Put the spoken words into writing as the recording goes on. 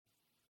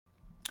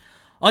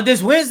On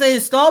this Wednesday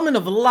installment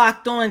of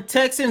Locked On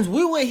Texans,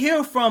 we will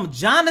hear from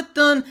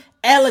Jonathan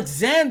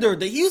Alexander,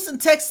 the Houston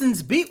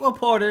Texans beat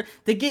reporter,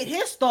 to get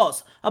his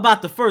thoughts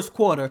about the first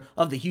quarter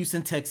of the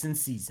Houston Texans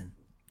season.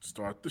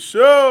 Start the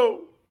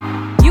show.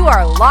 You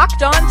are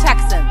Locked On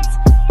Texans,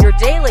 your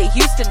daily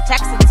Houston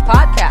Texans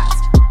podcast,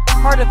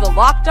 part of the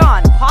Locked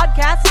On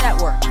Podcast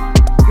Network,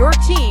 your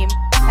team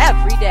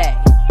every day.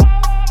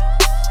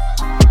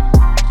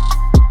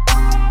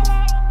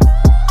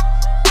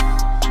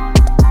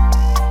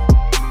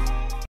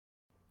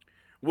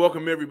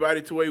 Welcome,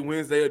 everybody, to a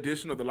Wednesday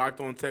edition of the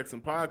Locked On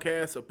Texan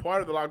podcast, a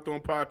part of the Locked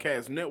On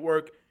Podcast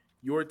Network,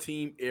 your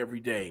team every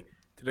day.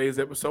 Today's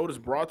episode is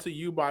brought to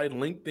you by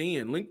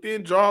LinkedIn.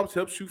 LinkedIn Jobs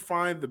helps you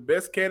find the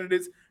best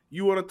candidates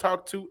you want to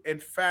talk to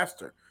and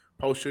faster.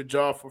 Post your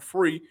job for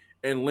free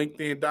at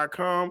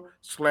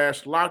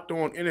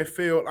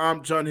linkedin.com/LockedOnNFL.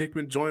 I'm John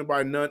Hickman, joined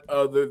by none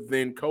other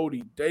than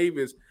Cody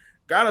Davis.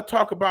 Got to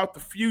talk about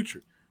the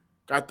future.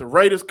 Got the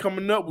Raiders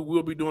coming up. We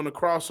will be doing a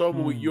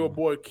crossover with your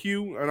boy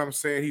Q. And I'm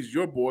saying he's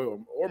your boy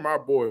or my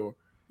boy or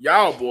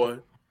y'all boy.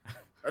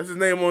 That's his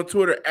name on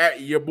Twitter, at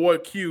your boy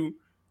Q,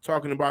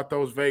 talking about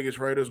those Vegas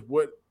Raiders,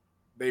 what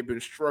they've been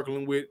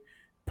struggling with,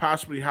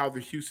 possibly how the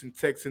Houston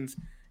Texans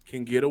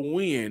can get a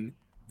win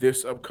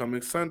this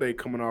upcoming Sunday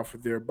coming off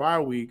of their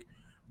bye week.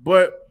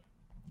 But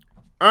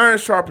iron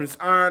sharpens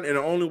iron, and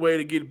the only way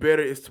to get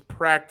better is to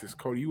practice.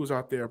 Cody, you was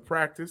out there at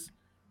practice.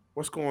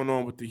 What's going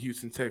on with the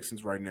Houston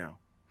Texans right now?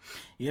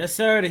 Yes,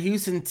 sir. The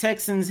Houston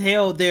Texans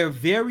held their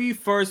very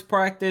first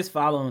practice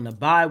following the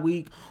bye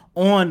week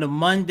on the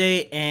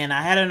Monday, and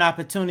I had an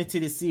opportunity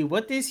to see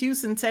what this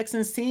Houston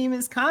Texans team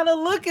is kind of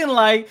looking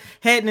like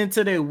heading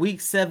into their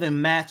Week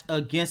 7 match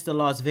against the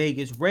Las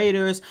Vegas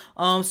Raiders.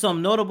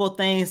 Some notable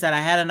things that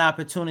I had an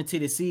opportunity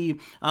to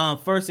see.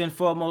 First and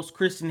foremost,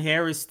 Christian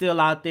Harris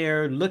still out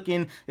there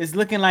looking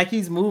like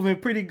he's moving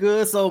pretty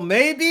good. So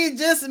maybe,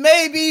 just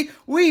maybe,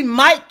 we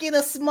might get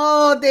a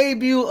small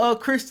debut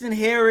of Christian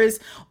Harris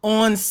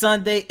on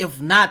Sunday.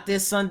 If not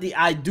this Sunday,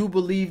 I do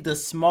believe the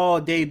small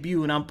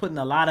debut, and I'm putting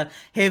a lot of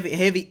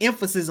heavy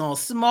emphasis on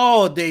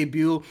small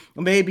debut,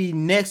 maybe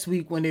next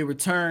week when they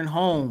return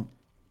home.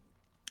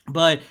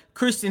 But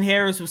Christian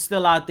Harris was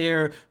still out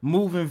there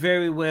moving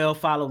very well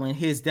following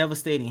his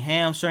devastating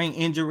hamstring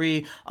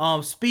injury.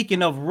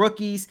 Speaking of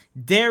rookies,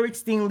 Derek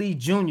Stingley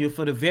Jr.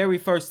 for the very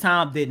first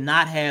time did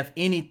not have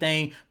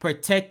anything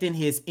protecting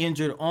his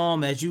injured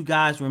arm. As you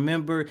guys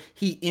remember,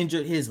 he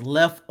injured his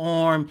left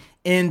arm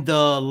in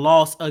the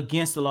loss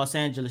against the Los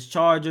Angeles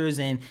Chargers,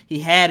 and he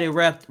had it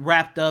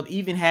wrapped up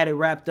in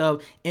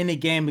the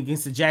game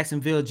against the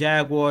Jacksonville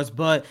Jaguars.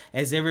 But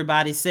as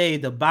everybody say,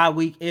 the bye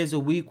week is a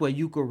week where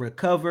you could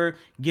recover,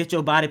 get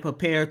your body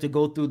prepared to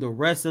go through the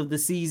rest of the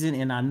season,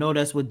 and I know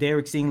that's what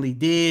Derek Stingley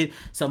did.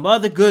 Some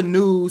other good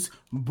news,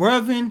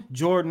 Brevin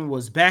Jordan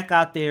was back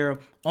out there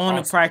on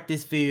the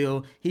practice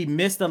field. He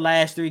missed the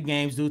last 3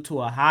 games due to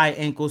a high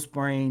ankle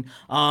sprain.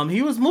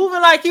 He was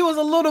moving like he was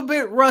a little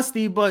bit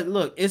rusty, but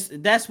look,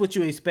 that's what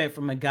you expect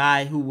from a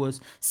guy who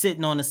was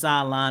sitting on the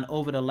sideline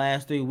over the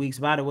last 3 weeks.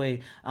 By the way,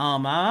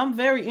 I'm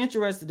very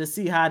interested to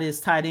see how this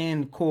tight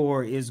end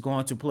core is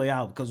going to play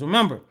out, because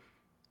remember,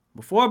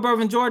 before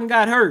Brevin Jordan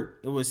got hurt,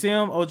 it was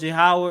him, O.J.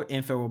 Howard,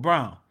 and Pharaoh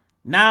Brown.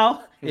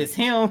 Now it's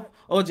him,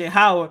 O.J.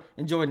 Howard,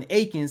 and Jordan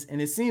Akins,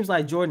 and it seems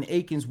like Jordan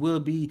Akins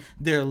will be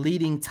their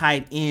leading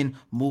tight end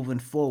moving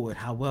forward.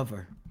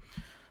 However,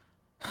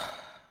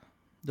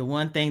 the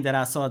one thing that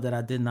I saw that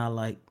I did not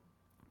like,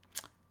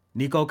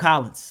 Nico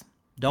Collins.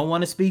 Don't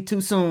want to speak too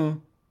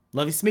soon.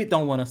 Lovie Smith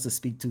don't want us to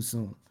speak too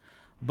soon.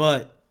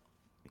 But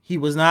he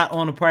was not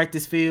on the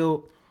practice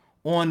field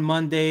on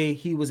Monday.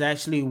 He was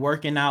actually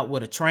working out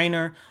with a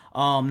trainer.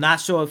 Not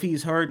sure if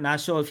he's hurt,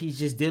 not sure if he's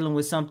just dealing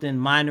with something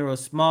minor or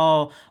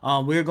small.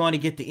 We're going to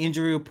get the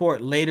injury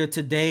report later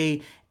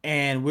today,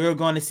 and we're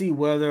going to see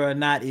whether or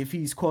not if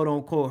he's quote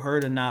unquote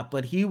hurt or not.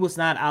 But he was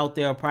not out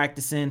there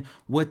practicing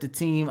with the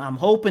team. I'm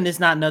hoping it's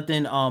not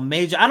nothing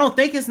major. I don't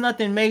think it's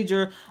nothing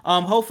major.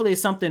 Hopefully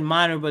it's something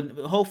minor, but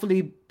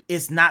hopefully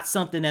it's not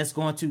something that's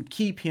going to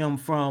keep him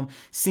from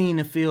seeing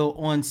the field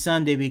on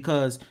Sunday,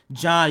 because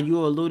John,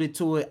 you alluded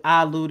to it,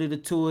 I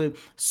alluded to it,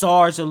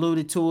 Sarge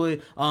alluded to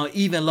it,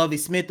 even Lovie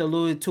Smith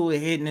alluded to it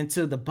heading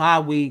into the bye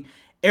week.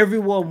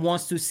 Everyone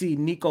wants to see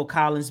Nico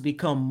Collins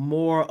become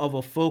more of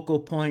a focal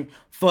point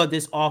for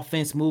this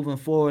offense moving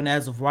forward. And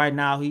as of right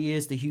now, he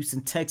is the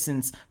Houston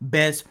Texans'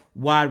 best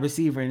wide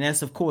receiver. And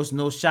that's, of course,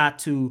 no shot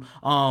to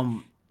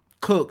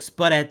Cooks,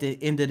 but at the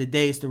end of the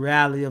day, it's the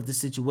reality of the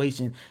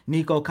situation.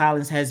 Nico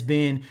Collins has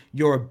been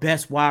your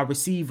best wide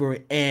receiver,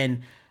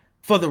 and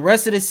for the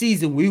rest of the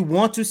season, we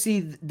want to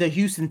see the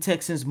Houston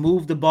Texans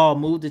move the ball,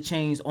 move the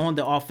chains on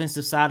the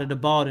offensive side of the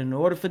ball. And in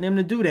order for them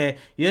to do that,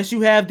 yes,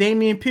 you have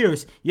Dameon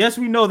Pierce. Yes,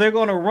 we know they're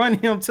going to run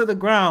him to the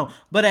ground,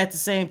 but at the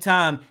same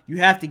time, you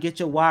have to get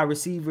your wide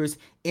receivers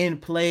in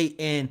play,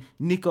 and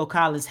Nico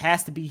Collins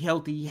has to be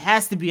healthy. He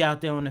has to be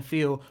out there on the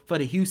field for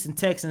the Houston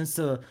Texans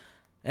to,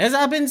 as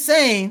I've been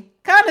saying,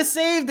 kind of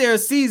save their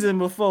season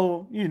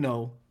before,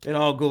 it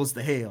all goes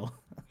to hell.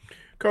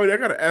 Cody, I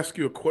got to ask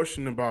you a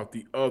question about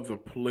the other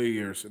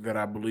players that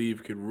I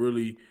believe could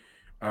really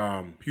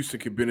Houston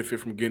could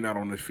benefit from getting out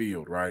on the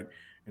field, right?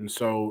 And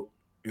so,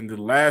 in the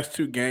last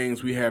two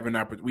games, we had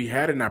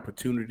an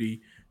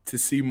opportunity to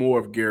see more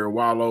of Garrett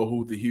Wallow,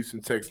 who the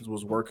Houston Texans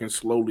was working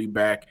slowly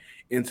back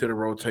into the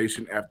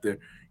rotation after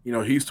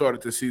he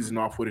started the season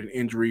off with an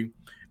injury.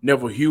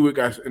 Neville Hewitt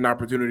got an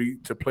opportunity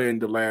to play in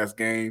the last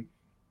game,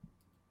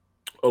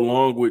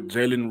 along with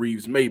Jalen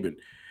Reeves-Maybin.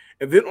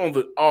 And then on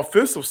the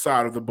offensive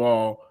side of the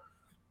ball,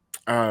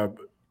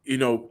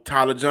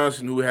 Tyler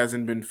Johnson, who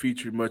hasn't been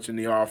featured much in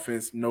the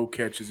offense, no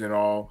catches at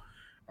all.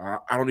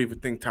 I don't even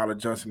think Tyler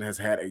Johnson has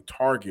had a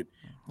target.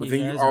 But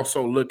then you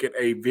also look at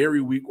a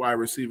very weak wide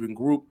receiving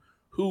group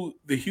who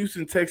the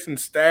Houston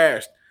Texans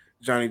stashed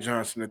Johnny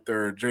Johnson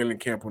III, Jalen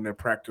Campbell in their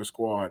practice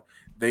squad.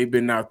 They've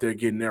been out there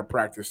getting their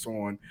practice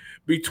on.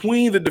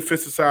 Between the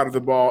defensive side of the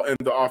ball and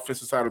the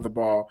offensive side of the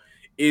ball,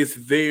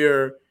 is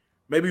there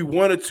maybe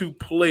one or two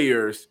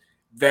players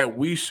that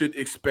we should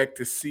expect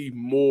to see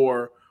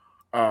more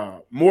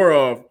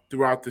of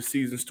throughout the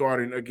season,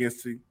 starting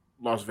against the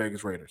Las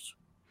Vegas Raiders?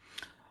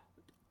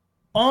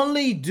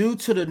 Only due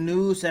to the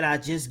news that I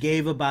just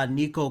gave about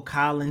Nico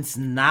Collins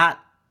not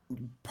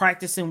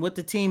practicing with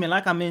the team. And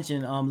like I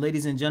mentioned,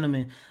 ladies and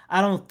gentlemen,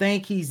 I don't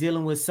think he's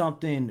dealing with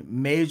something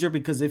major,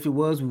 because if he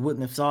was, we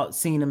wouldn't have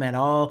seen him at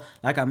all.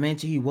 Like I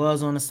mentioned, he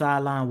was on the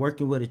sideline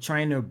working with a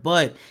trainer.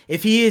 But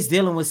if he is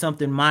dealing with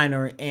something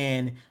minor,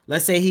 and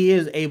let's say he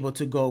is able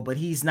to go, but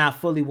he's not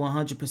fully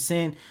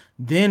 100%,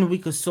 then we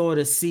could sort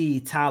of see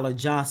Tyler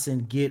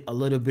Johnson get a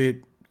little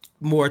bit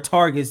more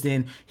targets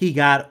than he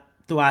got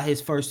throughout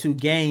his first two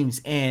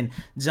games. And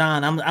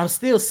John, I'm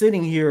still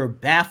sitting here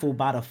baffled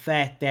by the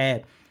fact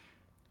that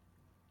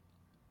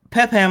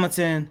Pep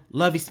Hamilton,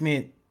 Lovie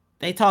Smith,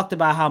 they talked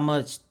about how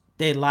much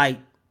they like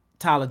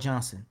Tyler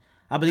Johnson.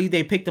 I believe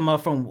they picked him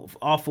up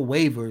off of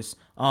waivers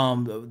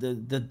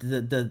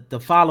the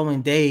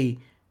following day,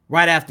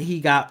 right after he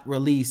got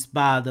released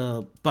by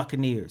the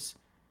Buccaneers.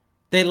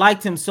 They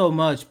liked him so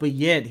much, but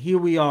yet here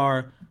we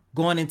are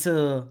going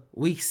into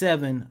week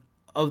 7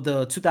 of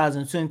the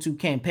 2022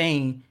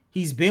 campaign.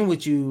 He's been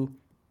with you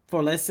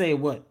for, let's say,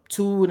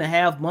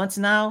 2.5 months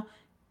now,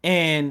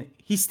 and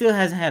he still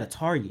hasn't had a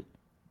target.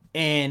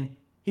 And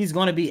he's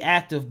going to be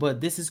active, but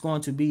this is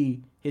going to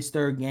be his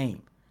 3rd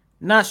game.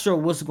 Not sure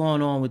what's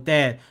going on with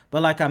that,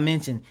 but like I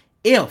mentioned,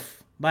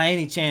 if by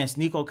any chance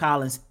Nico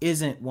Collins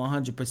isn't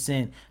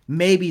 100%,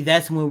 maybe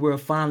that's when we're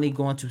finally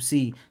going to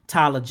see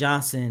Tyler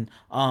Johnson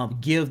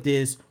give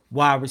this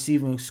wide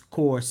receiving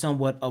core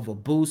somewhat of a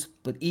boost.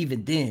 But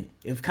even then,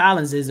 if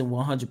Collins isn't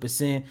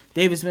 100%,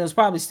 Davis Mills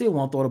probably still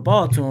won't throw the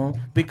ball to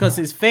him, because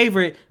his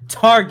favorite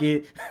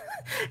target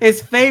is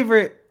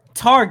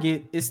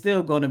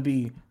still going to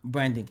be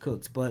Brandon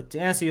Cooks. But to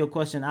answer your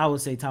question, I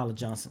would say Tyler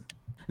Johnson.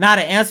 Now,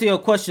 to answer your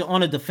question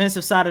on the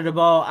defensive side of the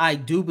ball, I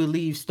do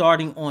believe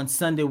starting on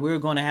Sunday, we're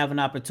going to have an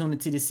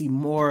opportunity to see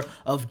more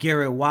of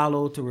Garrett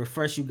Wallow. To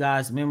refresh you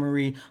guys'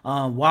 memory,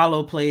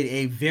 Wallow played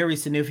a very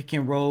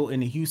significant role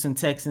in the Houston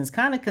Texans,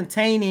 kind of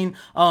containing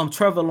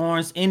Trevor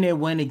Lawrence in their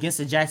win against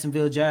the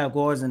Jacksonville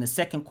Jaguars in the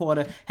second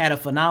quarter. Had a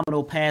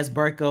phenomenal pass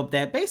breakup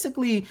that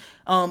basically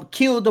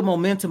killed the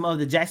momentum of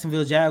the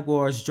Jacksonville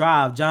Jaguars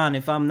drive. John,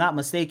 if I'm not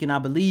mistaken, I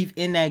believe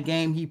in that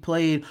game he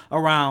played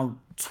around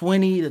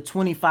 20 to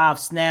 25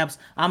 snaps.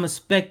 I'm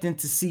expecting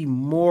to see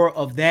more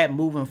of that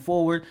moving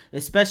forward,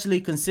 especially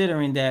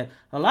considering that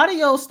a lot of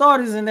your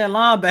starters in that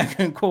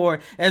linebacking core,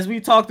 as we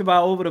talked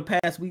about over the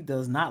past week,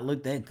 does not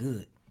look that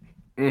good.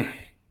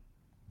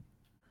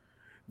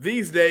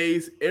 These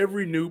days,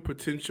 every new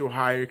potential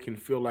hire can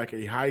feel like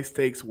a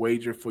high-stakes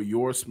wager for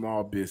your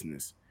small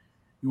business.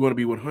 You want to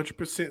be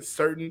 100%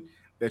 certain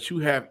that you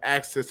have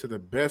access to the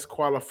best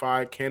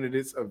qualified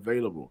candidates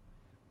available.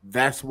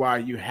 That's why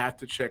you have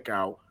to check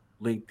out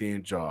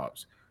LinkedIn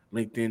Jobs.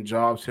 LinkedIn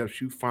Jobs helps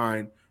you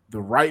find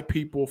the right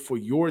people for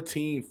your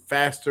team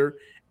faster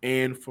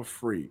and for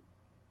free.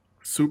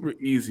 Super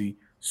easy,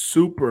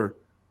 super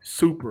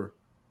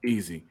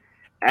easy.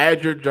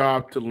 Add your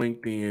job to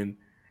LinkedIn,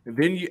 and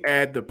then you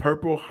add the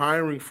purple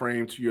hiring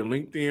frame to your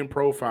LinkedIn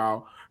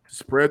profile to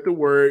spread the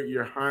word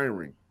you're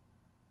hiring.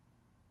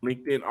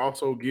 LinkedIn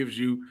also gives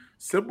you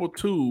simple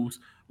tools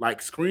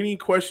like screening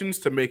questions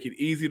to make it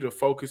easy to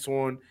focus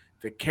on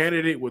the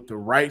candidate with the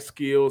right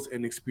skills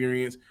and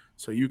experience,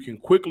 so you can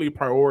quickly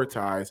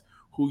prioritize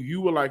who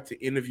you would like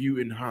to interview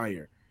and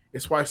hire.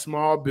 It's why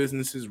small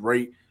businesses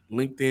rate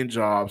LinkedIn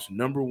Jobs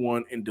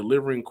 #1 in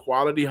delivering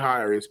quality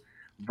hires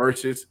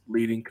versus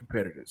leading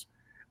competitors.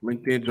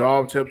 LinkedIn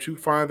Jobs helps you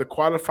find the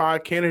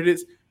qualified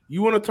candidates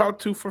you want to talk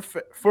to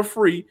for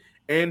free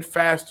and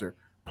faster.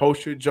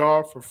 Post your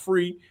job for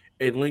free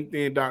at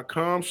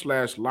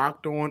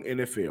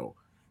linkedin.com/lockedonnfl.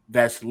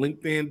 That's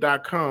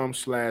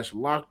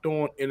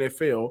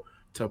linkedin.com/lockedonnfl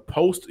to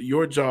post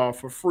your job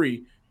for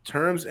free.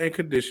 Terms and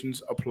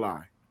conditions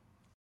apply.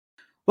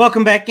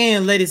 Welcome back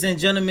in, ladies and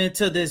gentlemen,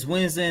 to this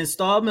Wednesday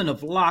installment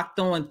of Locked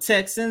On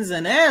Texans.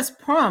 And as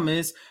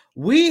promised,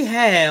 we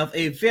have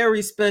a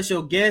very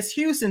special guest,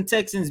 Houston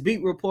Texans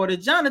beat reporter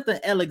Jonathan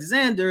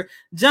Alexander.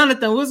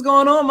 Jonathan, what's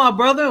going on, my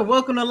brother? And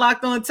welcome to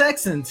Locked On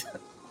Texans.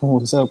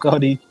 What's up,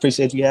 Cody?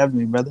 Appreciate you having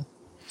me, brother.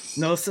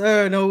 No,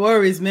 sir. No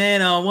worries,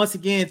 man. Once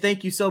again,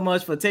 thank you so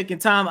much for taking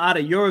time out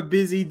of your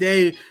busy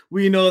day.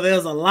 We know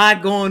there's a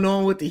lot going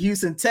on with the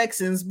Houston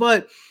Texans,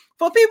 but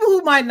for people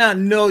who might not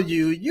know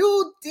you,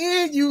 you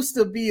did used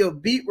to be a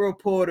beat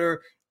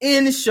reporter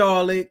in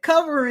Charlotte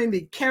covering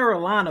the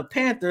Carolina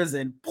Panthers,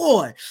 and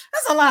boy,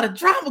 there's a lot of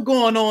drama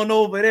going on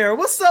over there.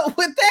 What's up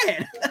with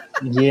that?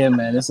 Yeah,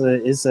 man, it's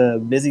a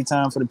busy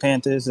time for the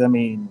Panthers. I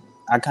mean,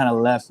 I kind of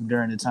left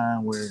during the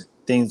time where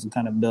things were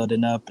kind of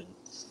building up and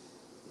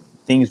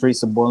things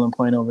reached a boiling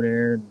point over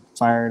there.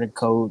 Fired a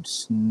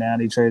coach. Now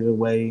they traded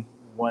away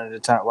one of the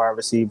top wide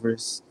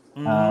receivers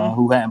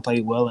who hadn't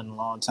played well in a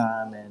long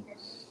time, and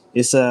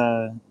it's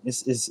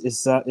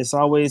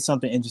always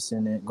something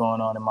interesting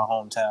going on in my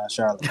hometown,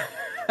 Charlotte.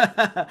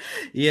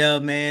 Yeah,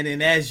 man.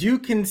 And as you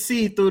can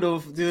see through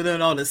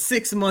the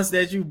 6 months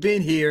that you've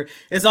been here,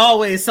 there's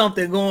always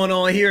something going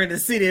on here in the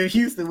city of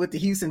Houston with the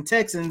Houston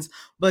Texans.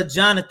 But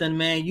Jonathan,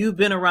 man, you've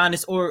been around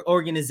this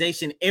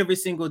organization every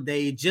single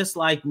day, just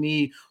like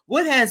me.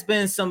 What has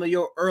been some of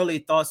your early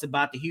thoughts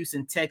about the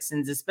Houston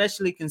Texans,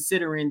 especially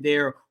considering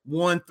their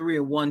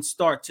 1-3-1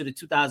 start to the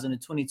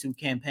 2022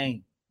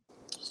 campaign?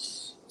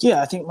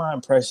 Yeah, I think my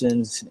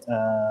impressions,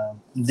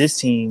 this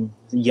team,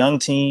 young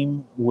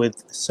team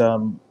with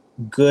some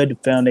good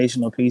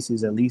foundational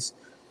pieces, at least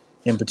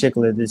in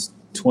particular this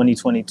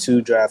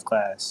 2022 draft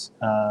class.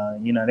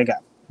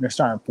 They're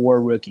starting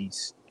 4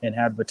 rookies and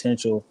have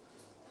potential.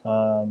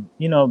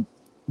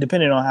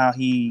 Depending on how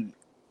he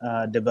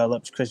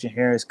develops, Christian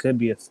Harris could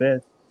be a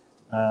 5th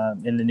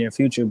in the near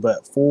future,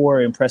 but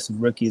 4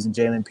 impressive rookies in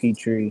Jalen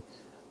Petrie,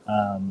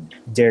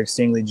 Derek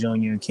Stingley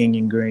Jr.,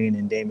 Kenyon Green,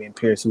 and Dameon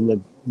Pierce, who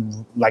look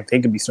like they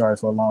could be started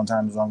for a long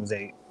time as long as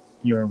they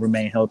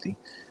remain healthy.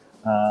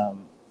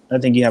 I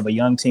think you have a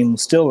young team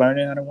who's still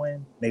learning how to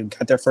win. They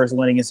got their first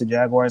win against the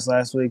Jaguars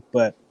last week,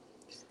 but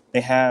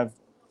they have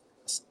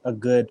a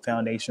good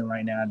foundation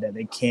right now that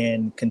they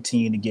can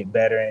continue to get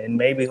better. And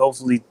maybe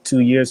hopefully 2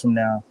 years from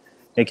now,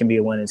 they can be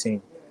a winning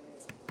team.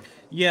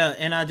 Yeah,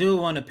 and I do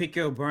want to pick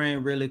your brain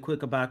really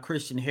quick about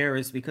Christian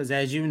Harris because,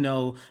 as you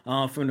know,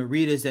 from the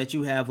readers that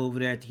you have over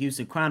there at the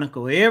Houston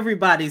Chronicle,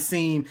 everybody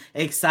seemed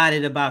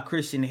excited about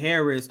Christian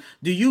Harris.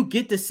 Do you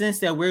get the sense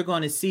that we're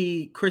going to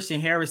see Christian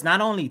Harris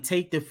not only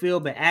take the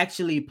field, but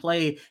actually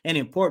play an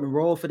important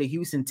role for the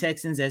Houston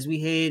Texans as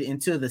we head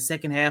into the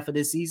second half of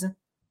this season?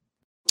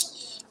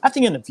 I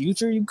think in the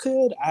future you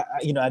could.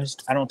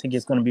 I don't think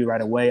it's going to be right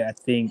away. I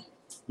think,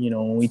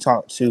 when we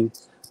talk to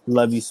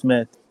Lovie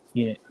Smith,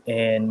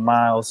 and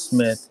Miles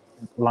Smith,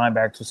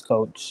 linebackers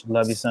coach,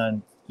 Lovie's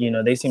son,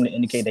 they seem to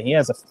indicate that he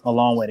has a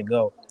long way to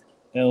go.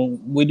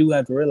 And we do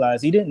have to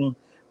realize he didn't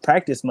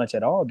practice much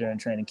at all during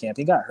training camp.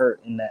 He got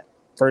hurt in that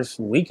first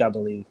week, I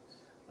believe,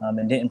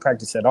 and didn't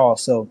practice at all.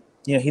 So,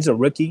 he's a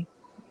rookie.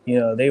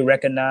 They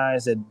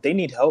recognize that they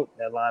need help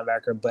at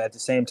linebacker, but at the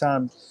same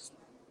time,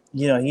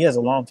 he has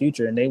a long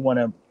future, and they want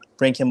to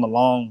bring him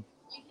along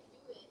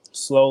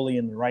slowly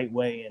in the right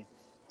way. And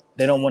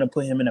they don't want to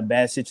put him in a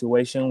bad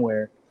situation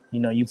where,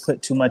 you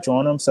put too much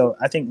on him. So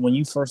I think when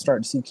you first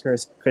start to see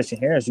Christian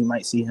Harris, you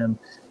might see him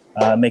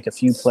make a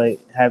few plays,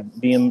 have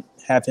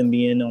him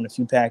be in on a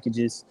few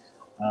packages,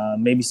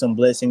 maybe some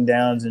blitzing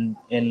downs,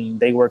 and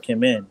they work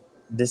him in.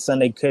 This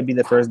Sunday could be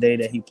the first day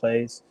that he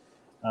plays.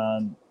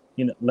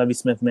 Lovie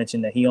Smith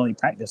mentioned that he only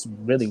practiced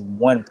really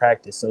 1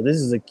 practice. So this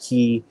is a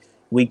key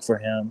week for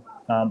him.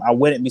 I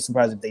wouldn't be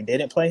surprised if they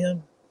didn't play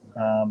him,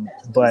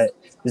 but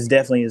this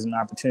definitely is an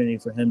opportunity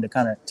for him to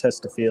kind of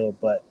touch the field.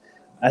 But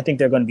I think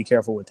they're going to be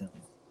careful with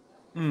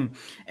him.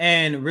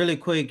 And really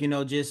quick,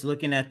 just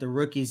looking at the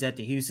rookies that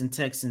the Houston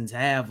Texans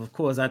have, of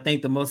course, I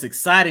think the most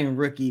exciting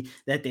rookie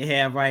that they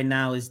have right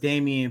now is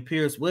Dameon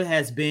Pierce. What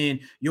has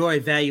been your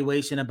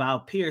evaluation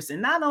about Pierce? And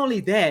not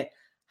only that,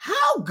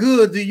 how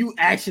good do you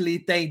actually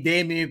think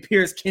Dameon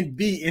Pierce can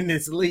be in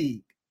this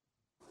league?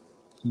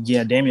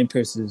 Yeah, Dameon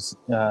Pierce is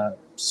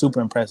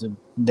super impressive,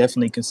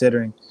 definitely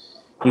considering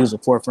he was a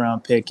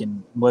 4th-round pick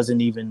and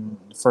wasn't even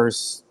the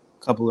first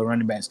couple of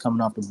running backs coming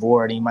off the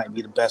board. He might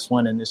be the best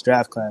one in this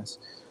draft class.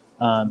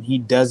 He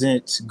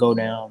doesn't go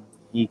down.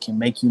 He can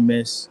make you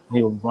miss.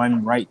 He'll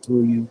run right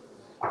through you.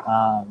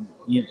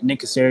 Nick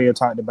Caserio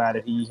talked about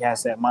it. He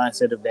has that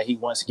mindset of that he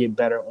wants to get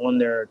better on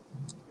the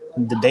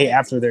day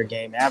after their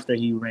game, after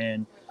he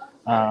ran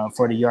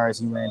for the yards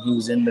he ran. He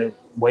was in the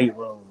weight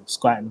room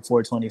squatting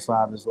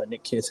 425 is what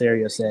Nick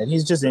Caserio said.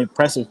 He's just an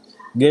impressive,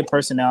 good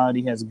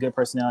personality, has a good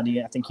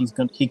personality. I think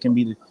he can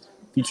be the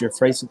future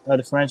face of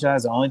the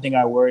franchise. The only thing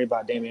I worry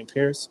about Dameon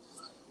Pierce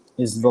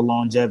is the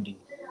longevity.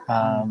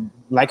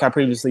 Like I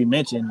previously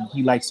mentioned,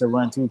 he likes to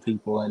run through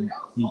people, and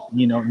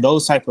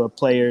those type of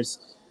players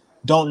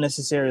don't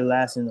necessarily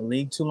last in the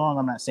league too long.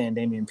 I'm not saying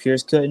Dameon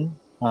Pierce couldn't,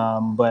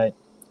 but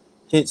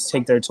hits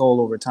take their toll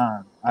over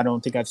time. I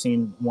don't think I've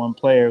seen one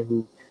player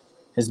who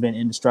has been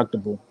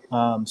indestructible.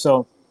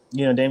 So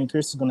Dameon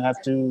Pierce is going to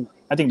have to.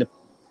 I think the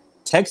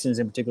Texans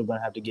in particular are going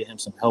to have to get him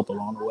some help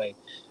along the way.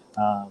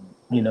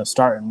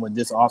 Starting with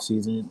this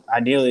offseason.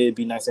 Ideally, it'd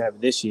be nice to have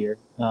it this year,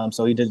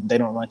 so they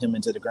don't run him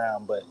into the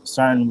ground. But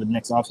starting with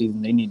next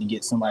offseason, they need to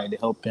get somebody to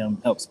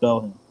help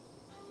spell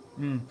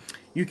him.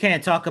 You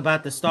can't talk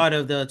about the start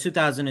of the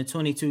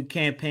 2022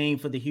 campaign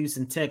for the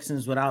Houston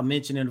Texans without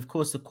mentioning, of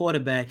course, the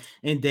quarterback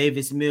in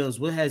Davis Mills.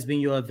 What has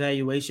been your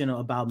evaluation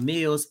about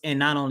Mills? And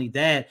not only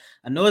that,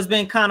 I know it's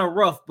been kind of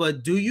rough,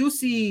 but do you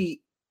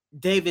see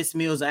Davis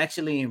Mills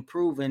actually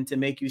improving to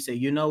make you say,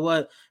 you know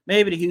what,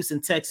 maybe the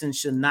Houston Texans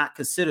should not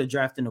consider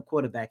drafting a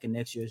quarterback in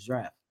next year's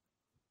draft?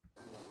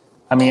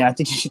 I mean, I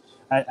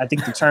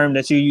think the term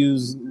that you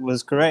used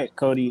was correct,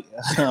 Cody.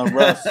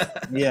 Rough.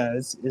 Yeah,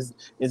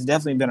 it's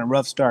definitely been a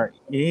rough start.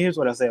 Here's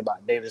what I say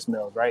about Davis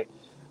Mills, right?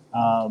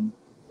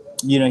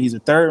 He's a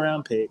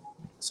third-round pick,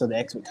 so the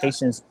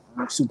expectations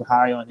are super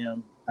high on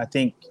him. I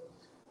think,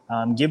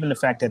 given the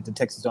fact that the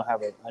Texans don't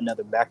have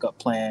another backup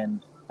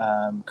plan,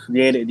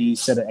 created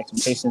these set of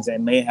expectations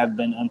that may have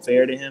been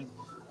unfair to him,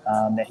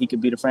 that he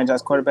could be the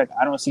franchise quarterback.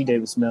 I don't see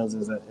Davis Mills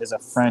as a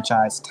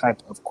franchise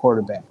type of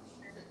quarterback.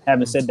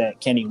 Having said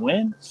that, can he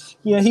win?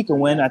 Yeah, he can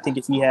win. I think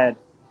if he had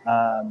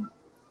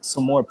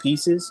some more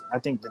pieces, I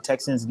think the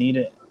Texans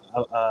need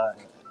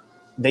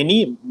they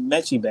need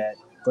Mechie back,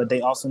 but they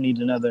also need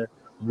another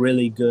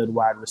really good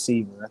wide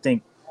receiver. I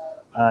think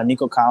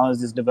Nico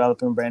Collins is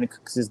developing, Brandon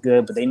Cooks is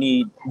good, but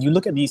you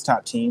look at these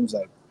top teams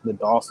like the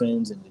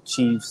Dolphins and the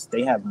Chiefs,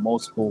 they have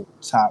multiple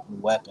top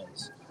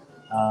weapons.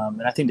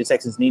 And I think the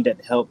Texans need that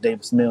to help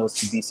Davis Mills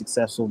to be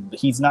successful. But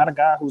he's not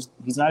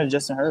a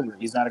Justin Herbert.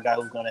 He's not a guy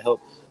who's going to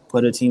help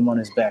put a team on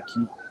his back.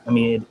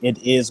 It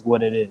is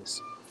what it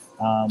is.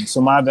 So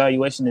my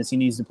evaluation is he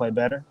needs to play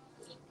better,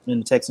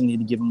 and the Texans need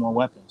to give him more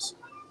weapons.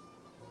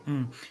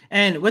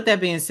 And with that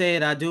being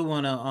said, I do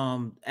want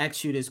to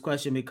ask you this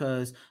question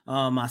because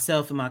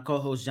myself and my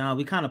co-host John,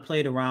 we kind of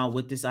played around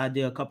with this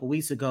idea a couple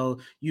weeks ago.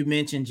 You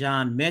mentioned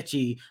John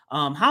Mechie.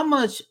 How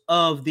much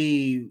of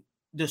the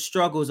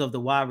struggles of the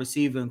wide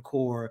receiver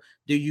core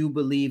do you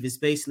believe is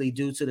basically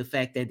due to the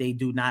fact that they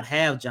do not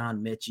have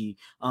John Mechie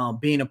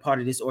being a part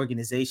of this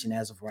organization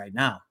as of right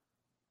now?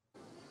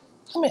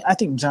 I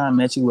think John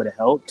Mechie would have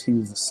helped. He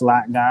was a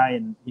slot guy,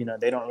 and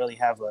they don't really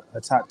have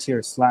a top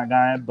tier slot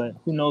guy. But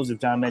who knows if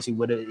John Mechie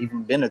would have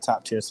even been a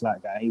top tier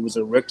slot guy? He was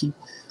a rookie,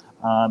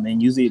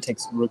 and usually it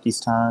takes rookies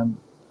time,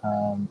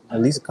 at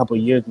least a couple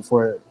of years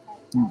before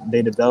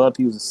they develop.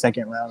 He was a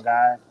second round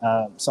guy,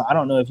 so I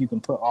don't know if you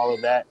can put all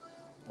of that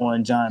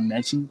on John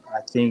Mechie.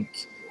 I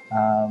think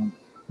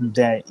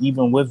that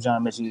even with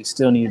John Mechie, you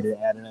still needed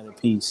to add another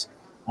piece.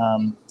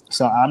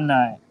 So I'm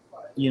not.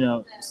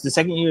 The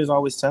second year is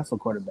always tough for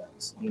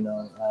quarterbacks, in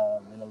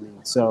the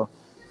league. So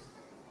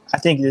I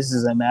think this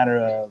is a matter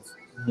of,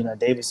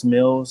 Davis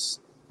Mills,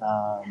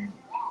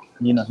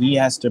 he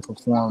has to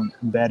perform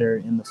better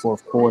in the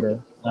fourth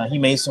quarter. He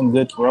made some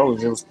good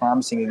throws. It was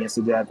promising against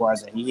the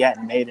Jaguars that he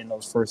hadn't made in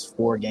those first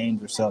 4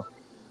 games or so.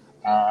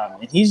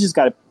 And he's just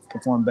got to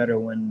perform better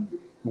when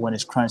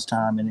it's crunch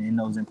time and in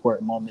those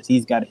important moments.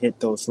 He's got to hit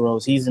those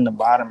throws. He's in the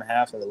bottom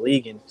half of the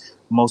league in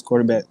most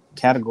quarterback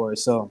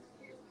categories. So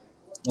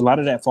a lot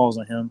of that falls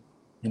on him.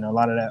 A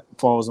lot of that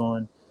falls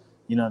on,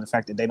 the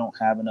fact that they don't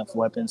have enough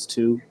weapons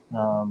too.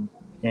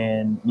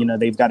 And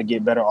they've got to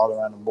get better all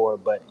around the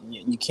board. But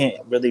you can't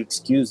really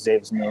excuse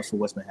Davis Mills for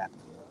what's been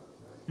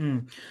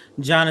happening.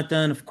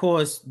 Jonathan, of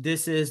course,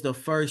 this is the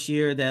first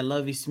year that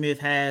Lovie Smith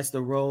has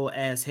the role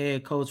as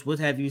head coach. What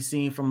have you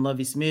seen from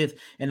Lovie Smith?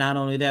 And not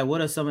only that, what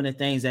are some of the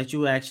things that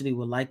you actually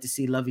would like to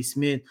see Lovie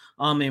Smith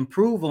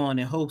improve on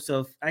in hopes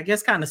of, I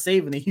guess, kind of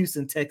saving the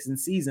Houston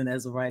Texans season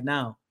as of right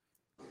now?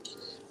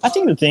 I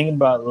think the thing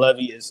about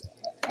Lovie is,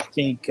 I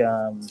think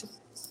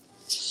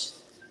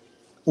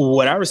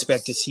what I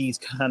respect is he's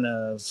kind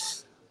of,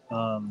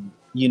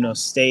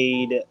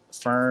 stayed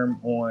firm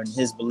on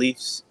his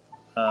beliefs.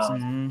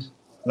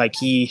 Like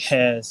he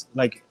has,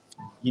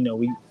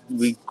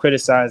 we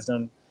criticized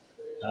him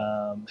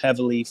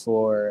heavily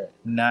for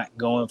not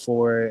going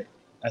for it.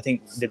 I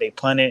think did they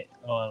punt it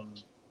on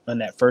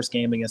that first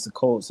game against the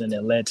Colts, and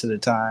it led to the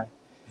tie,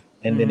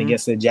 and then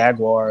against the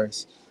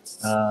Jaguars,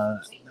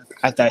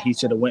 I thought he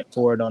should have went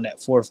for it on that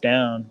 4th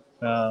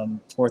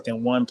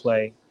and 1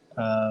 play.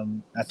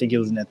 I think it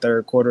was in the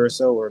third quarter or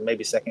so, or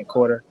maybe second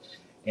quarter,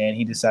 and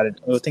he decided.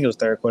 I think it was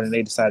third quarter, and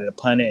they decided to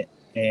punt it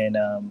and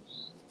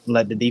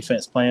let the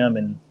defense play them,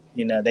 and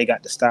they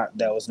got the stop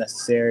that was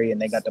necessary,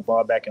 and they got the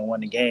ball back and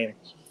won the game.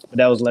 But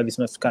that was Lovie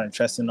Smith kind of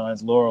trusting on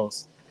his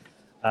laurels.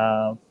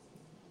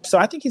 So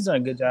I think he's done a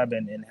good job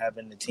in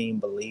having the team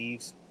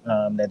believe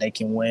that they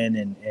can win,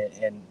 and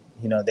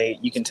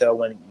you can tell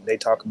when they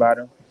talk about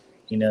him.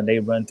 They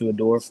run through a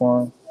door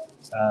for him.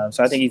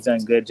 So I think he's done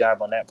a good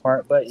job on that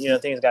part. But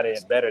things got to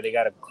get better. They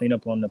got to clean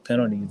up on the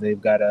penalties. They've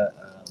got to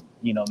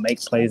make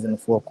plays in the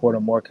fourth quarter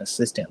more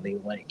consistently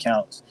when it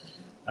counts.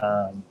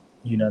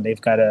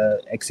 They've got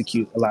to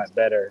execute a lot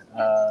better.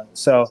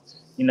 So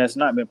it's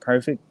not been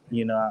perfect.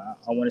 I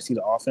want to see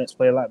the offense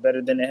play a lot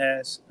better than it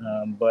has.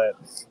 But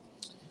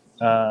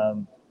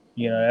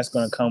that's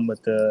going to come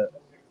with the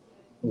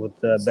with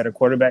better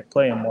quarterback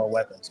play and more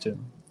weapons too.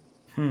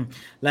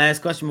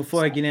 Last question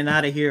before getting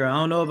out of here. I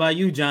don't know about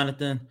you,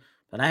 Jonathan,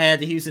 but I had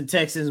the Houston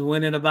Texans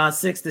winning about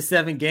 6 to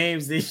 7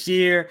 games this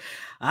year.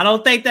 I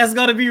don't think that's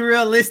going to be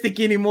realistic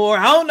anymore.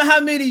 I don't know how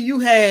many you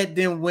had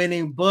them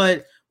winning,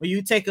 but when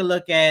you take a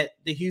look at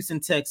the Houston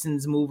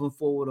Texans moving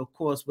forward, of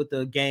course, with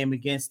the game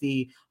against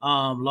the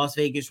Las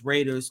Vegas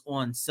Raiders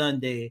on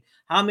Sunday,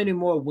 how many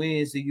more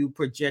wins do you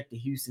project the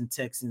Houston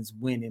Texans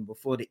winning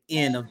before the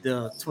end of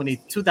the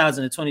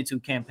 2022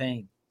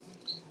 campaign?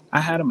 I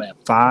had them at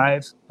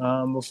 5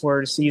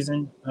 before the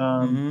season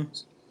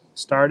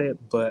started,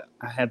 but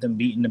I had them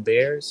beating the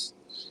Bears.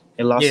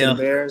 They lost to the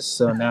Bears,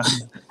 so now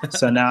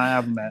I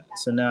have them at.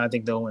 So now I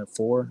think they'll win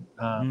 4.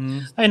 I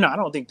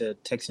don't think the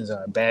Texans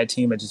are a bad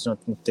team. I just don't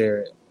think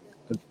they're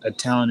a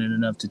talented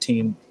enough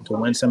to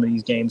win some of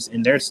these games.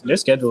 And their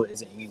schedule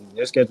isn't easy.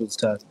 Their schedule is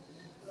tough.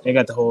 They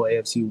got the whole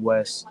AFC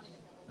West.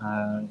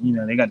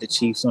 They got the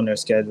Chiefs on their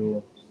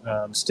schedule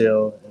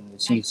still, and the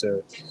Chiefs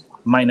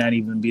might not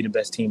even be the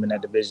best team in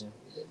that division.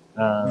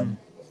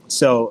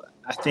 So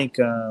I think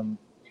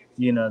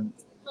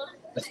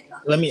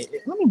let me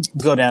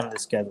go down the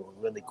schedule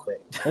really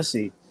quick. Let's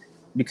see,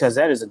 because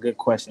that is a good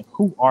question.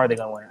 Who are they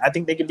going to win? I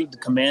think they could beat the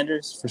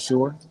Commanders for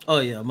sure. Oh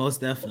yeah, most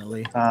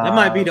definitely. That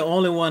might be the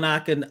only one I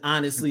can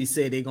honestly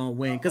say they're going to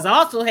win, because I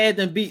also had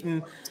them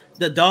beating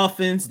the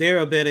Dolphins. They're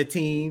a better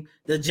team.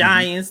 The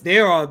Giants,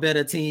 they're a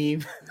better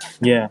team.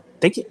 Yeah,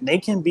 they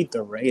can beat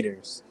the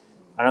Raiders.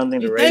 I don't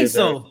think the Raiders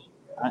think so.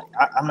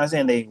 I'm not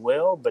saying they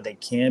will, but they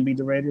can beat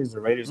the Raiders.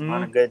 The Raiders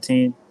aren't a good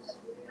team.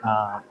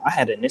 I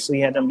had initially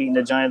had them beating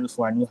the Giants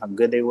before I knew how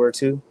good they were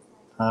too.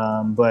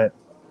 But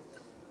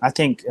I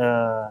think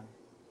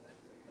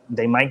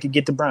they might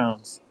get the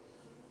Browns.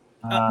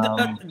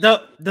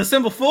 The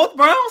December 4th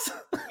Browns?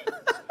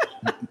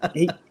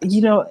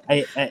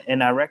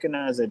 I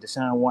recognize that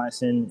Deshaun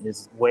Watson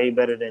is way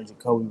better than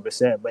Jacoby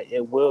Brissett, but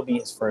it will be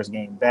his first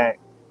game back.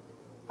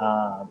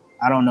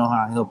 I don't know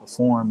how he'll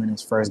perform in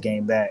his first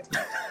game back.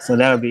 So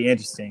that would be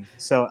interesting.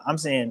 So I'm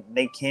saying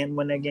they can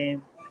win that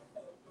game.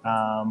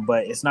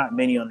 But it's not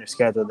many on their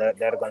schedule that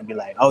are going to be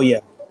like, oh yeah,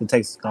 the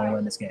Texans going to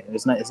win this game.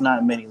 It's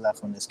not many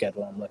left on the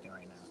schedule I'm looking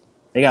right now.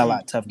 They got a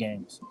lot of tough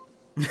games.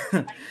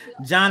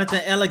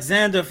 Jonathan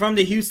Alexander from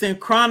the Houston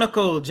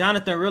Chronicle.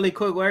 Jonathan, really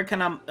quick, where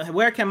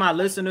can my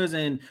listeners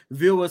and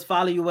viewers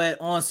follow you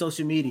at on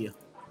social media?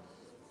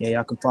 Yeah,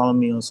 y'all can follow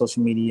me on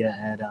social media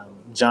at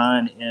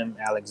John M.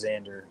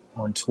 Alexander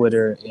on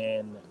Twitter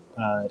and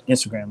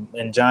Instagram.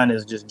 And John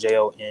is just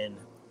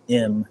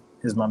JONM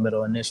is my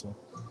middle initial.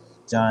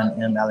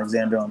 John M.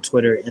 Alexander on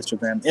Twitter,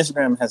 Instagram.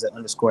 Instagram has an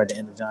underscore at the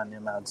end of John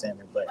M.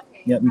 Alexander. But,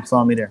 yep, you can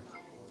follow me there.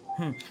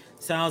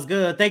 Sounds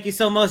good. Thank you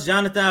so much,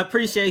 Jonathan. I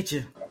appreciate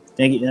you.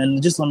 Thank you.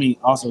 And just let me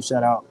also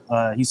shout out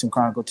Houston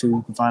Chronicle, too.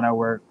 You can find our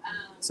work.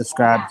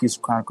 Subscribe to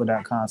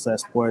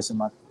HoustonChronicle.com/sports, and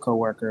my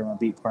coworker, my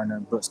beat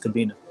partner, Brooks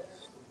Cabina.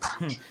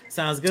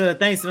 Sounds good.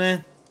 Thanks,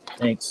 man.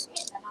 Thanks.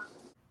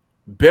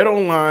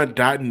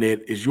 BetOnline.net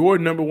is your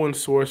number one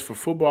source for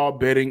football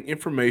betting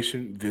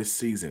information this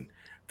season.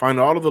 Find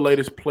all of the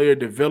latest player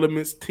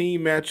developments,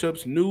 team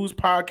matchups, news,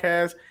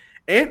 podcasts,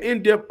 and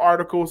in-depth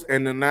articles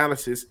and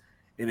analysis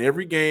on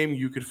every game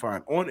you can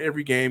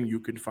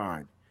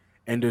find.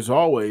 And as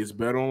always,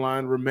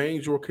 BetOnline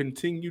remains your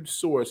continued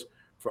source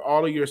for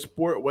all of your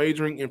sport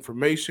wagering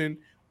information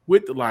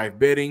with live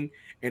betting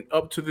and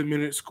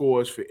up-to-the-minute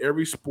scores for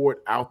every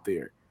sport out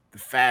there. The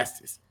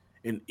fastest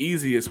and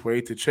easiest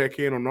way to check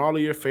in on all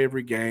of your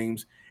favorite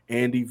games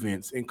and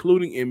events,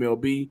 including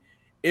MLB,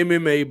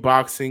 MMA,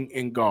 boxing,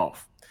 and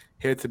golf.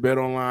 Head to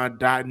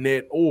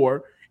betonline.net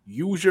or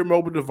use your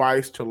mobile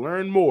device to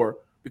learn more,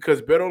 because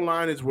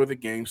BetOnline is where the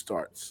game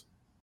starts.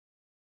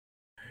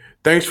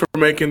 Thanks for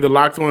making the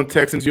Locked On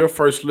Texans your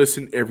first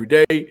listen every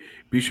day.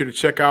 Be sure to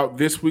check out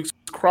this week's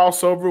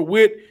crossover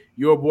with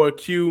your boy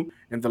Q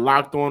and the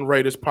Locked On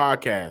Raiders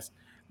podcast.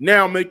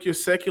 Now make your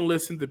second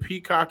listen to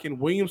Peacock and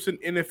Williamson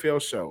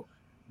NFL show.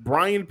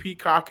 Brian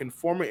Peacock and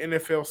former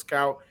NFL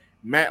scout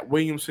Matt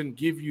Williamson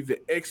give you the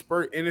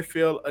expert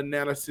NFL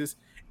analysis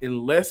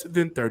in less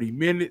than 30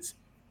 minutes.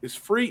 It's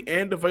free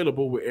and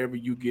available wherever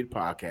you get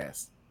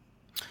podcasts.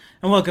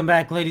 And welcome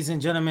back, ladies and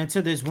gentlemen,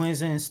 to this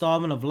Wednesday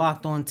installment of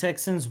Locked On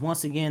Texans.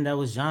 Once again, that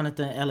was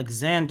Jonathan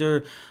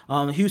Alexander,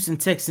 Houston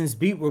Texans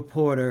beat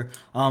reporter,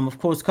 of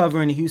course,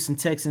 covering the Houston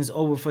Texans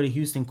over for the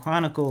Houston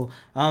Chronicle.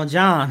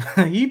 John,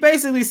 you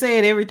basically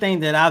said everything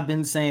that I've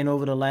been saying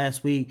over the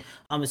last week,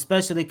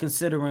 especially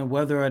considering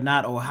whether or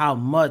not or how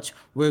much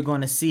we're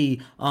going to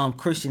see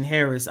Christian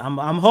Harris. I'm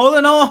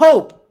holding on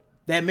hope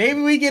that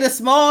maybe we get a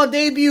small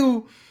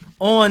debut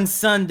on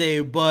Sunday,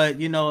 but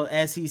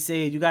as he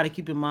said, you got to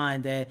keep in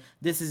mind that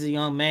this is a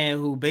young man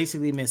who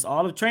basically missed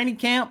all of training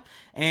camp,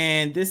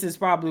 and this is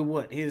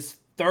probably his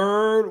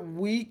third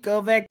week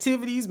of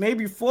activities,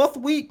 maybe fourth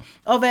week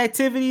of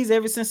activities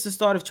ever since the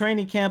start of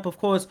training camp, of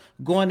course,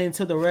 going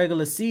into the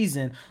regular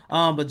season.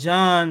 But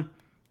John,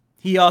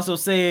 he also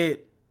said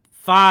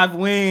 5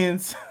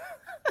 wins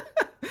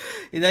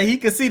He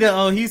could see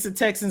the Houston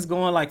Texans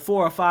going like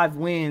 4 or 5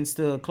 wins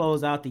to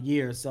close out the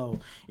year. So,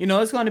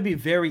 it's going to be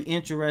very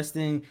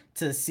interesting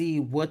to see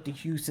what the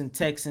Houston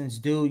Texans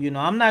do.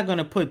 I'm not going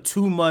to put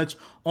too much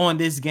on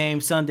this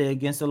game Sunday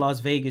against the Las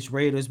Vegas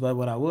Raiders, but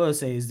what I will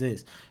say is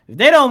this. If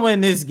they don't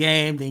win this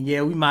game, then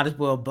yeah, we might as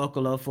well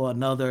buckle up for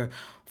another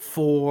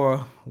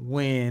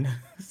 4-win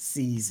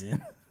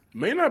season.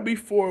 May not be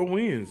 4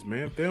 wins,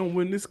 man, if they don't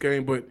win this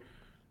game, but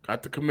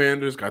got the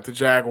Commanders, got the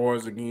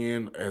Jaguars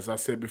again. As I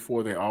said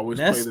before, they always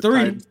play the 3,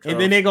 Titans and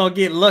then they're going to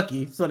get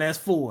lucky, so that's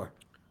 4.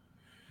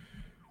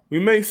 We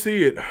may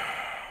see it.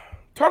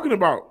 Talking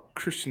about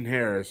Christian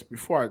Harris,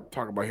 before I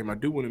talk about him, I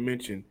do want to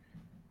mention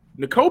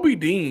Nakobe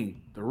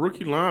Dean, the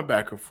rookie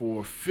linebacker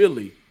for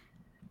Philly,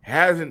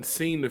 hasn't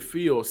seen the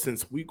field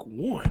since week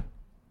 1.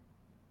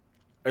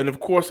 And, of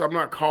course, I'm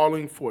not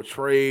calling for a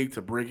trade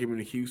to bring him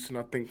into Houston.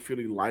 I think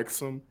Philly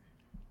likes him.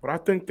 But I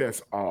think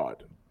that's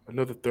odd.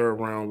 Another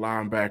third-round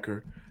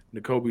linebacker.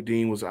 Nakobe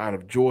Dean was out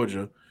of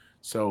Georgia.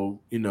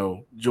 So,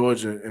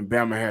 Georgia and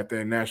Bama had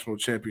their national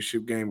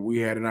championship game. We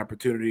had an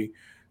opportunity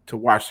to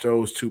watch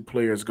those 2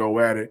 players go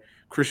at it.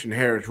 Christian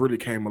Harris really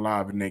came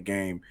alive in that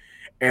game.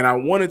 And I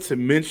wanted to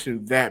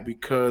mention that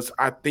because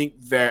I think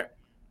that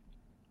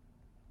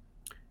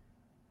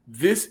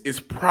this is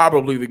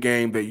probably the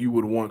game that you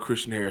would want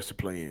Christian Harris to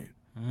play in.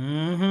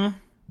 Mm-hmm.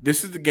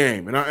 This is the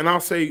game. And I'll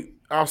say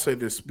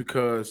this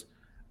because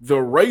the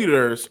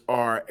Raiders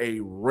are a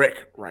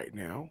wreck right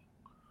now.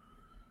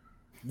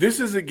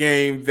 This is a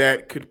game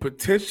that could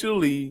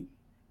potentially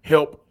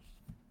help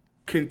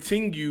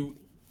continue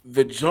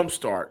the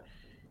jumpstart.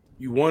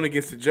 You won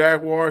against the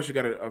Jaguars. You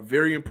got a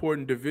very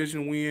important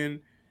division win.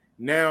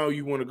 Now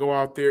you want to go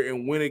out there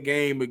and win a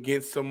game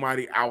against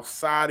somebody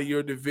outside of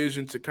your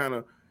division to kind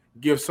of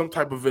give some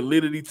type of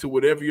validity to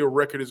whatever your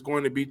record is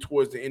going to be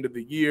towards the end of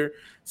the year.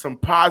 Some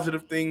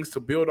positive things to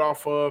build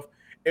off of.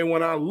 And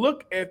when I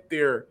look at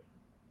their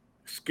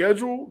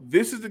schedule,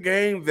 this is the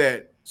game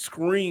that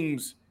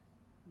screams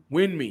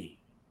win me.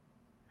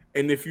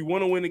 And if you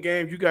want to win the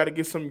game, you got to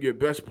get some of your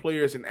best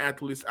players and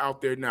athletes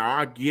out there. Now,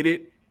 I get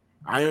it.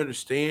 I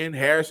understand.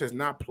 Harris has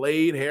not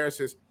played.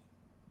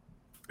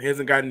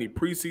 Hasn't got any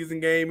preseason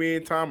game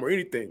in time or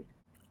anything.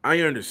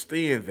 I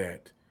understand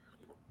that.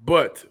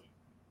 But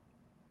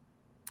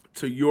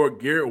to your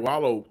Garrett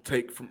Wallow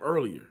take from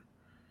earlier,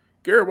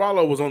 Garrett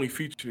Wallow was only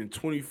featured in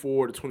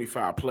 24 to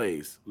 25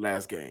 plays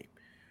last game.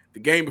 The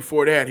game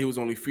before that, he was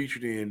only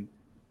featured in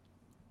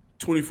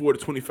 24 to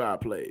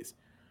 25 plays.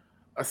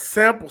 A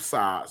sample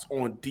size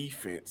on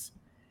defense.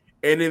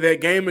 And in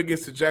that game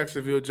against the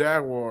Jacksonville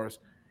Jaguars,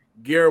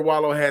 Garrett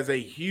Wallow has a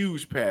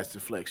huge pass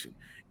deflection.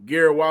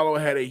 Garrett Wallow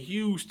had a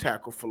huge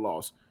tackle for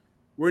loss.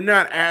 We're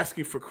not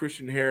asking for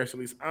Christian Harris, at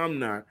least I'm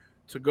not,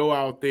 to go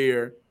out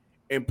there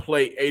and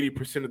play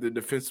 80% of the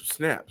defensive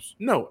snaps.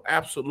 No,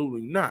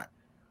 absolutely not.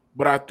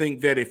 But I think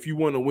that if you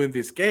want to win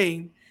this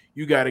game,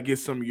 you got to get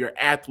some of your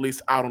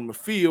athletes out on the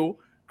field.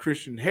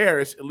 Christian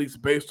Harris, at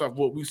least based off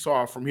what we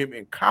saw from him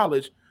in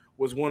college,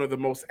 was one of the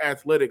most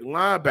athletic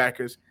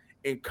linebackers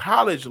in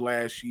college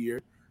last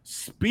year.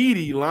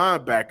 Speedy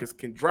linebackers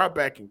can drop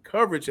back in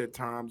coverage at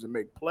times and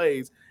make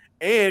plays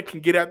and can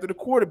get after the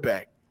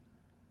quarterback.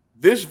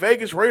 This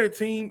Vegas Raider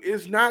team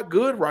is not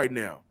good right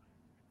now.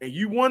 And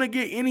you want to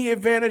get any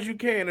advantage you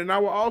can. And I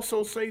will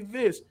also say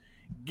this,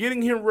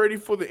 getting him ready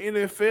for the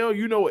NFL,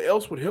 you know what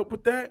else would help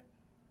with that?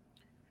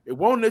 It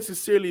won't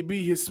necessarily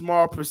be his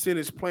small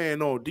percentage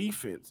playing on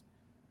defense,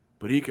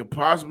 but he can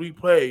possibly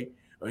play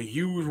a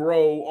huge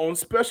role on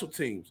special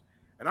teams.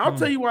 And I'll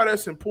tell you why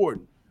that's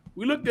important.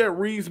 We looked at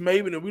Reeves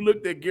Maven and we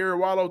looked at Garrett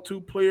Wallow,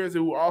 2 players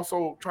who are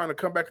also trying to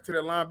come back into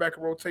that linebacker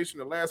rotation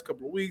the last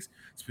couple of weeks,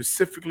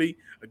 specifically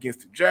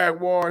against the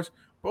Jaguars.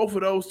 Both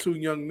of those 2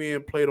 young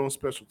men played on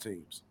special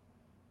teams.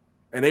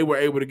 And they were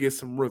able to get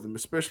some rhythm,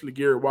 especially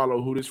Garrett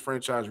Wallow, who this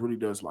franchise really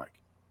does like.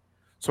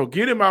 So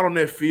get him out on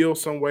that field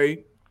some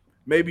way.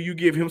 Maybe you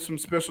give him some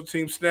special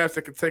team snaps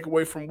that can take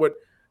away from what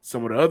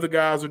some of the other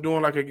guys are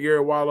doing, like a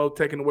Garrett Wallow,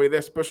 taking away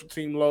that special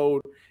team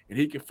load, and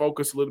he can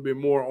focus a little bit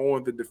more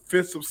on the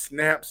defensive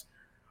snaps,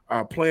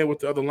 playing with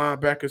the other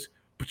linebackers.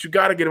 But you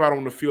got to get him out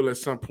on the field at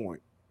some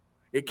point.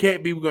 It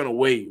can't be we're going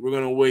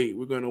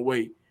to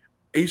wait.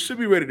 He should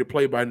be ready to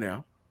play by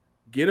now.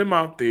 Get him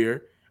out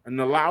there and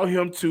allow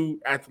him to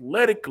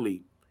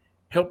athletically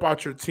help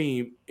out your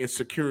team in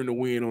securing the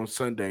win on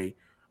Sunday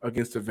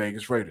against the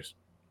Vegas Raiders.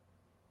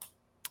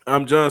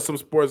 I'm John, some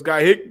sports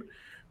guy Hickman.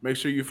 Make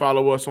sure you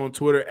follow us on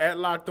Twitter at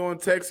Locked On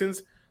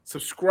Texans.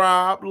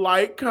 Subscribe,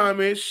 like,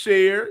 comment,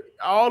 share,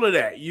 all of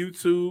that.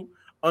 YouTube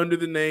under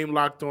the name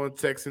Locked On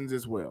Texans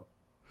as well.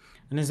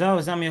 And as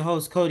always, I'm your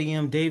host, Cody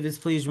M. Davis.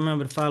 Please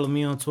remember to follow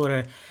me on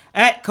Twitter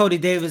at Cody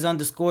Davis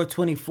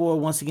 _24.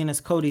 Once again,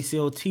 it's Cody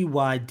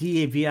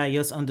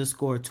COTYDAVIS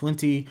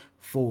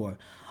 _24.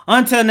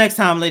 Until next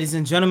time, ladies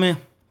and gentlemen,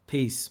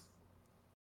 peace.